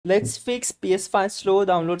Let's fix PS5 slow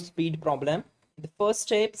download speed problem. The first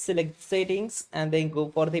step, select settings and then go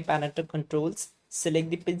for the parental controls. Select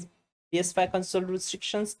the PS5 console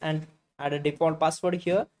restrictions and add a default password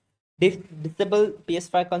here. Disable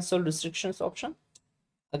PS5 console restrictions option.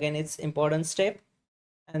 Again, it's important step.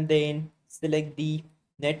 And then select the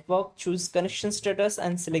network, choose connection status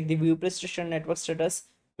and select the view PlayStation network status.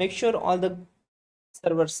 Make sure all the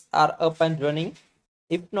servers are up and running.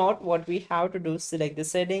 If not, what we have to do, select the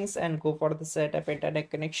settings and go for the setup internet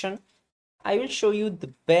connection. I will show you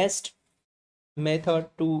the best method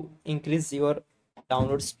to increase your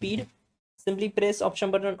download speed. Simply press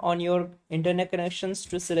option button on your internet connections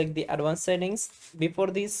to select the advanced settings. Before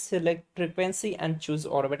this, select frequency and choose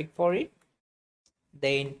automatic for it.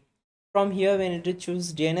 Then from here we need to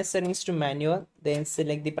choose DNS settings to manual, then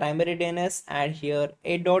select the primary DNS, add here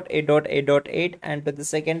 8.8.8.8 and to the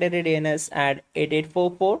secondary DNS add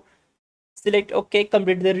 8844. Select OK,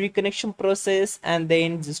 complete the reconnection process and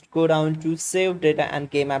then just go down to save data and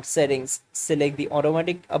game app settings. Select the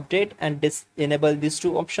automatic update and enable these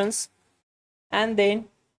two options and then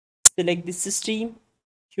select the system,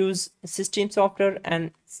 choose system software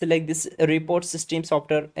and select this report system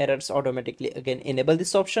software errors automatically. Again, enable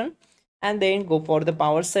this option and then go for the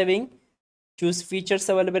power saving, choose features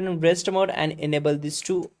available in rest mode and enable these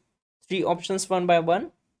three options one by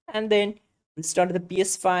one and then restart the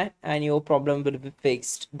PS5 and your problem will be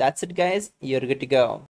fixed. That's it guys, you're good to go.